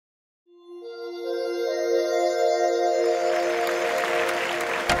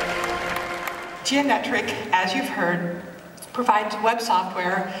Geonetric, as you've heard, provides web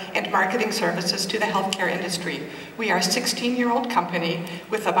software and marketing services to the healthcare industry. We are a 16-year-old company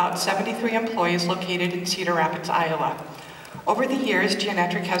with about 73 employees located in Cedar Rapids, Iowa. Over the years,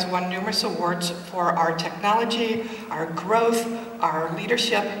 Geonetric has won numerous awards for our technology, our growth, our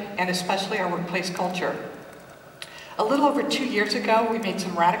leadership, and especially our workplace culture. A little over 2 years ago, we made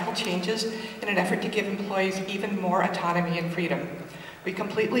some radical changes in an effort to give employees even more autonomy and freedom. We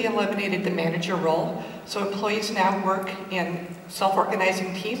completely eliminated the manager role, so employees now work in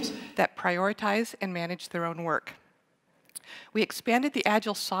self-organizing teams that prioritize and manage their own work. We expanded the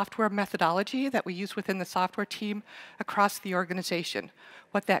agile software methodology that we use within the software team across the organization.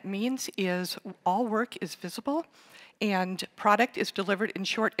 What that means is all work is visible and product is delivered in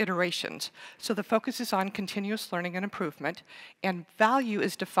short iterations. So the focus is on continuous learning and improvement, and value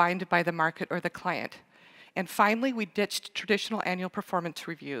is defined by the market or the client. And finally, we ditched traditional annual performance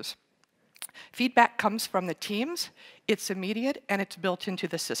reviews. Feedback comes from the teams, it's immediate, and it's built into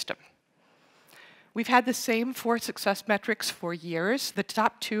the system. We've had the same 4 success metrics for years. The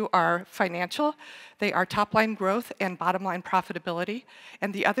top 2 are financial. They are top-line growth and bottom-line profitability.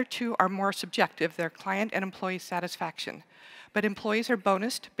 And the other 2 are more subjective. They're client and employee satisfaction. But employees are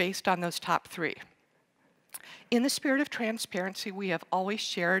bonused based on those top 3. In the spirit of transparency, we have always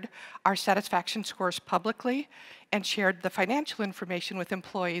shared our satisfaction scores publicly and shared the financial information with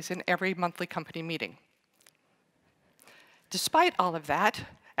employees in every monthly company meeting. Despite all of that,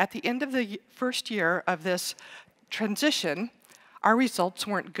 at the end of the first year of this transition, our results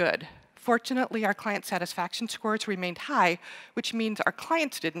weren't good. Fortunately, our client satisfaction scores remained high, which means our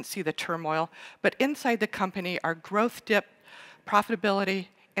clients didn't see the turmoil, but inside the company, our growth dipped, profitability,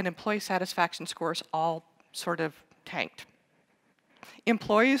 and employee satisfaction scores all sort of tanked.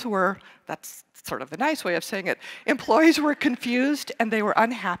 Employees were, that's sort of the nice way of saying it, employees were confused and they were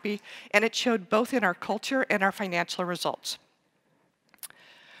unhappy, and it showed both in our culture and our financial results.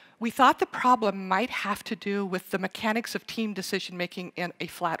 We thought the problem might have to do with the mechanics of team decision-making in a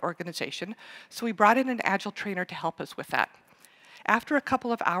flat organization, so we brought in an agile trainer to help us with that. After a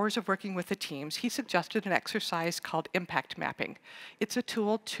couple of hours of working with the teams, he suggested an exercise called impact mapping. It's a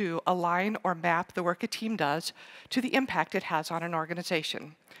tool to align or map the work a team does to the impact it has on an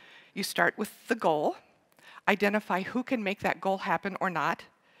organization. You start with the goal, identify who can make that goal happen or not,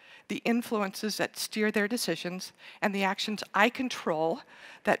 the influences that steer their decisions, and the actions I control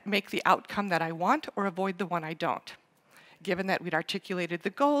that make the outcome that I want or avoid the one I don't. Given that we'd articulated the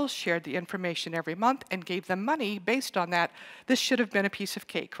goals, shared the information every month, and gave them money based on that, this should have been a piece of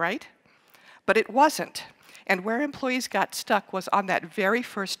cake, right? But it wasn't. And where employees got stuck was on that very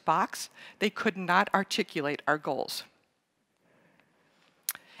first box. They could not articulate our goals.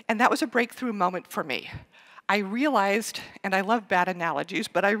 And that was a breakthrough moment for me. I realized, and I love bad analogies,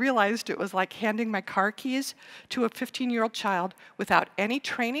 but I realized it was like handing my car keys to a 15-year-old child without any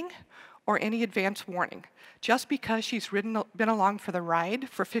training or any advance warning. Just because she's been along for the ride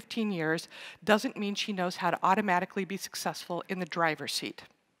for 15 years doesn't mean she knows how to automatically be successful in the driver's seat.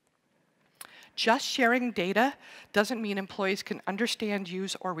 Just sharing data doesn't mean employees can understand,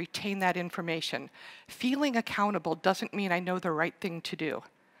 use, or retain that information. Feeling accountable doesn't mean I know the right thing to do.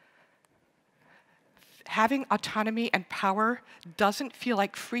 Having autonomy and power doesn't feel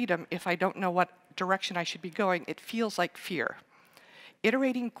like freedom if I don't know what direction I should be going. It feels like fear.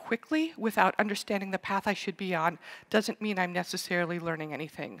 Iterating quickly without understanding the path I should be on doesn't mean I'm necessarily learning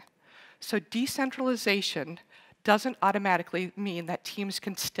anything. So decentralization doesn't automatically mean that teams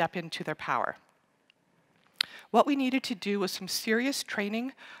can step into their power. What we needed to do was some serious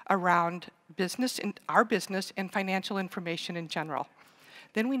training around our business and financial information in general.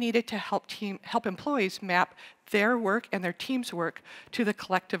 Then we needed to help employees map their work and their team's work to the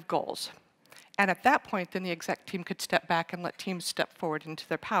collective goals. And at that point, then the exec team could step back and let teams step forward into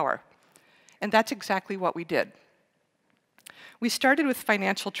their power. And that's exactly what we did. We started with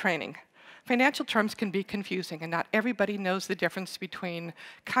financial training. Financial terms can be confusing, and not everybody knows the difference between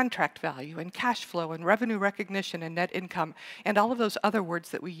contract value and cash flow and revenue recognition and net income and all of those other words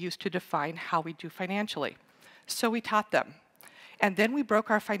that we use to define how we do financially. So we taught them. And then we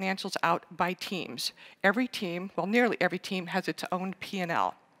broke our financials out by teams. Every team, well, nearly every team has its own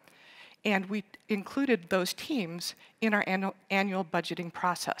P&L. And we included those teams in our annual budgeting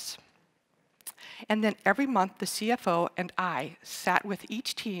process. And then every month, the CFO and I sat with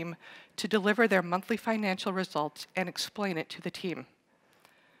each team to deliver their monthly financial results and explain it to the team.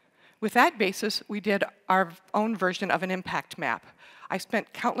 With that basis, we did our own version of an impact map. I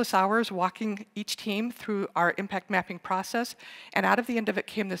spent countless hours walking each team through our impact mapping process, and out of the end of it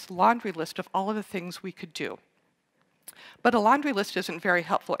came this laundry list of all of the things we could do. But a laundry list isn't very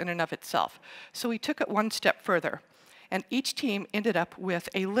helpful in and of itself. So we took it one step further. And each team ended up with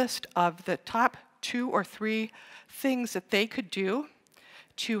a list of the top 2 or 3 things that they could do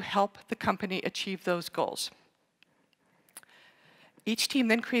to help the company achieve those goals. Each team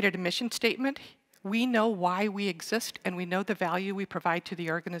then created a mission statement. We know why we exist, and we know the value we provide to the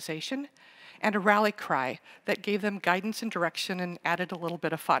organization, and a rally cry that gave them guidance and direction and added a little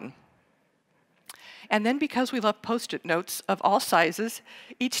bit of fun. And then, because we love Post-it notes of all sizes,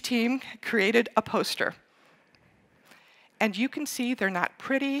 each team created a poster. And you can see they're not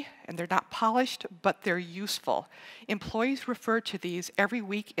pretty and they're not polished, but they're useful. Employees refer to these every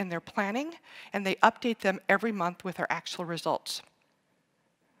week in their planning, and they update them every month with our actual results.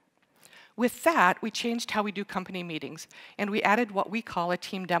 With that, we changed how we do company meetings, and we added what we call a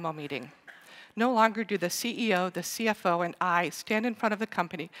team demo meeting. No longer do the CEO, the CFO, and I stand in front of the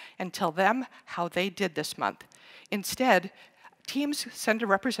company and tell them how they did this month. Instead, teams send a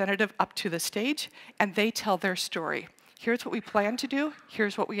representative up to the stage, and they tell their story. Here's what we planned to do.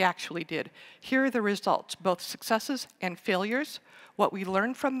 Here's what we actually did. Here are the results, both successes and failures, what we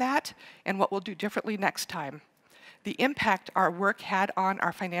learned from that, and what we'll do differently next time. The impact our work had on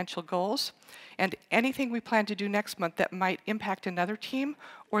our financial goals, and anything we plan to do next month that might impact another team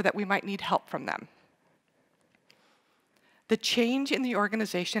or that we might need help from them. The change in the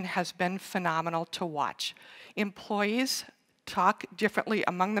organization has been phenomenal to watch. Employees talk differently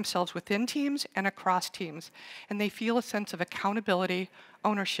among themselves within teams and across teams, and they feel a sense of accountability,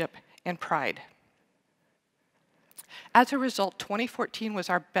 ownership, and pride. As a result, 2014 was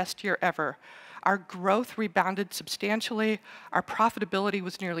our best year ever. Our growth rebounded substantially, our profitability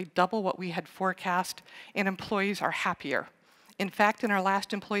was nearly double what we had forecast, and employees are happier. In fact, in our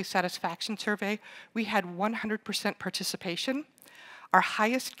last employee satisfaction survey, we had 100% participation. Our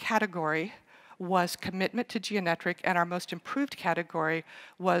highest category was commitment to Geonetric, and our most improved category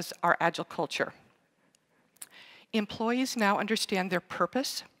was our agile culture. Employees now understand their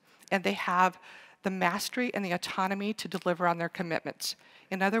purpose, and they have the mastery and the autonomy to deliver on their commitments.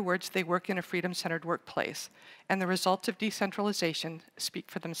 In other words, they work in a freedom-centered workplace, and the results of decentralization speak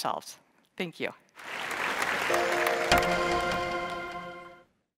for themselves. Thank you.